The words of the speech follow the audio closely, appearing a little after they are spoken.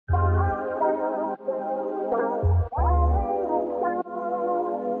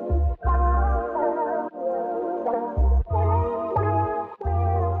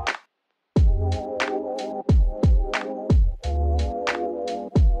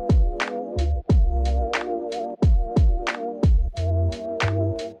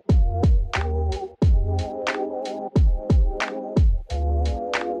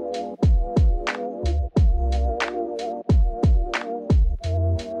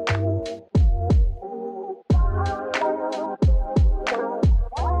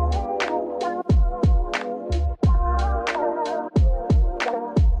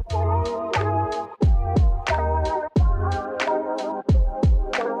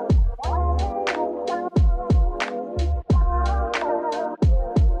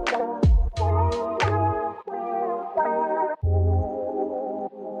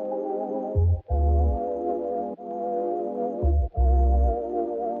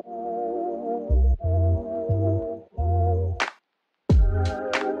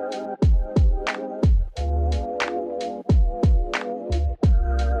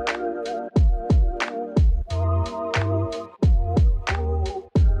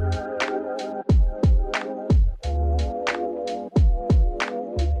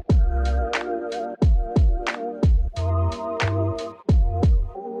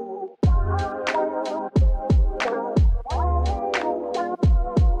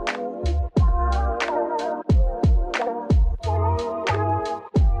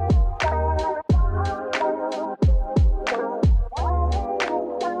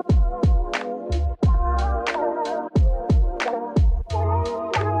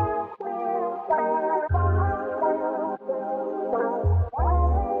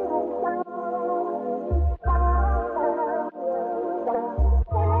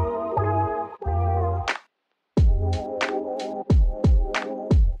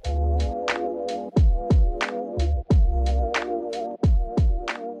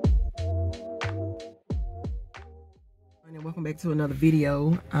back to another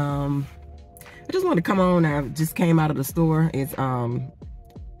video. I just wanted to come on. I just came out of the store. It's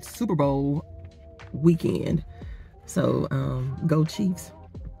Super Bowl weekend, so go Chiefs.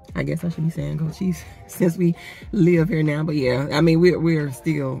 I guess I should be saying go Chiefs since we live here now. But yeah, I mean we're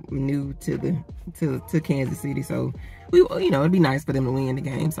still new to Kansas City, so it'd be nice for them to win the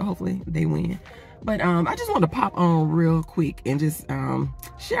game. So hopefully they win. But I just wanted to pop on real quick and just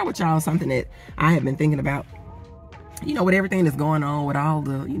share with y'all something that I have been thinking about. With everything that's going on, with all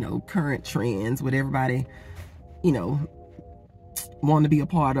the, current trends, with everybody, wanting to be a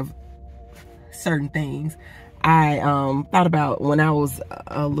part of certain things. I thought about when I was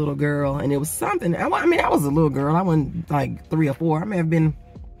a little girl, and it was something, I was a little girl. I wasn't like 3 or 4. I may have been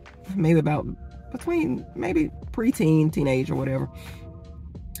maybe about between maybe preteen, teenage or whatever.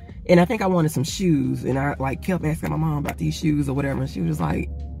 And I think I wanted some shoes, and I kept asking my mom about these shoes or whatever, and she was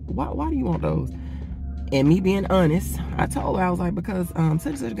like, why do you want those? And me being honest, I told her, I was like, because such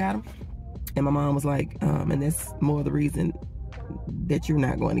and such got them. And my mom was like, and that's more the reason that you're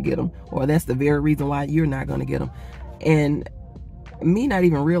not going to get them, or that's the very reason why you're not going to get them. And me not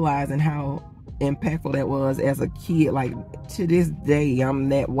even realizing how impactful that was as a kid, to this day, I'm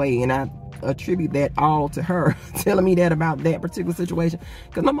that way. And I attribute that all to her telling me that about that particular situation.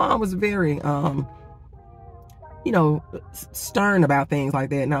 Because my mom was very, stern about things like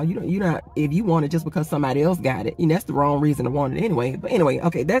that. Now, you're not, if you want it just because somebody else got it, that's the wrong reason to want it anyway. But anyway,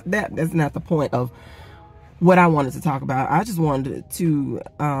 okay, that's not the point of what I wanted to talk about. I just wanted to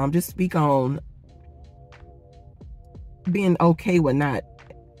just speak on being okay with not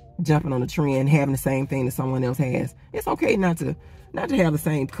jumping on the trend, having the same thing that someone else has. It's okay not to have the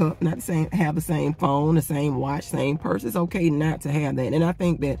same cup, have the same phone, the same watch, same purse. It's okay not to have that. And I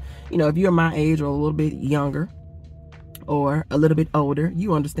think that, if you're my age or a little bit younger or a little bit older,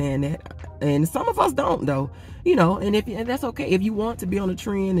 you understand that. And some of us don't, though, and that's okay. If you want to be on the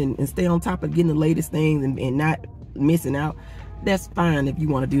trend and stay on top of getting the latest things and not missing out, that's fine if you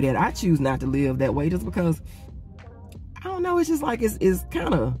want to do that. I choose not to live that way just because, I don't know, it's just it's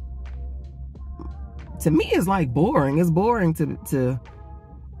kind of, to me, it's boring. It's boring to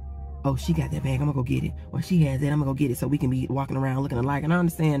oh, she got that bag, I'm gonna go get it. Or she has that, I'm gonna go get it, so we can be walking around looking alike. And I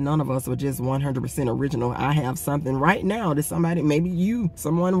understand none of us are just 100% original. I have something right now that somebody, maybe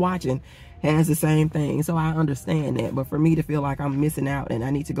someone watching, has the same thing. So I understand that. But for me to feel like I'm missing out and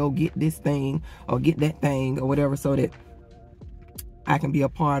I need to go get this thing or get that thing or whatever so that I can be a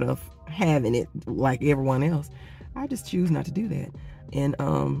part of having it like everyone else, I just choose not to do that. And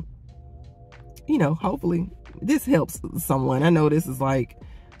hopefully this helps someone. I know this is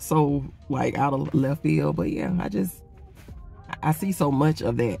so out of left field, but yeah, I see so much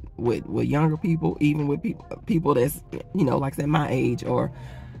of that with younger people, even with people that's like I said, my age or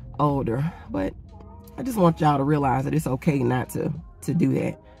older. But I just want y'all to realize that it's okay not to do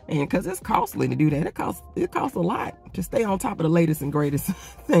that, and because it's costly to do that. It costs a lot to stay on top of the latest and greatest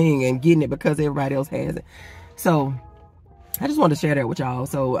thing and getting it because everybody else has it. So I just wanted to share that with y'all.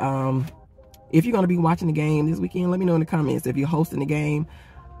 So if you're going to be watching the game this weekend, let me know in the comments if you're hosting the game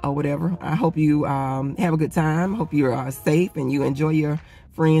or whatever. I hope you have a good time. Hope you're safe and you enjoy your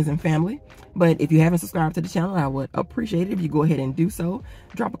friends and family. But if you haven't subscribed to the channel, I would appreciate it if you go ahead and do so.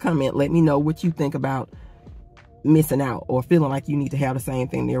 Drop a comment. Let me know what you think about missing out or feeling like you need to have the same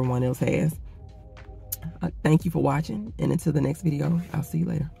thing that everyone else has. Thank you for watching, and until the next video, I'll see you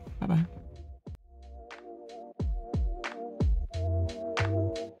later. Bye-bye.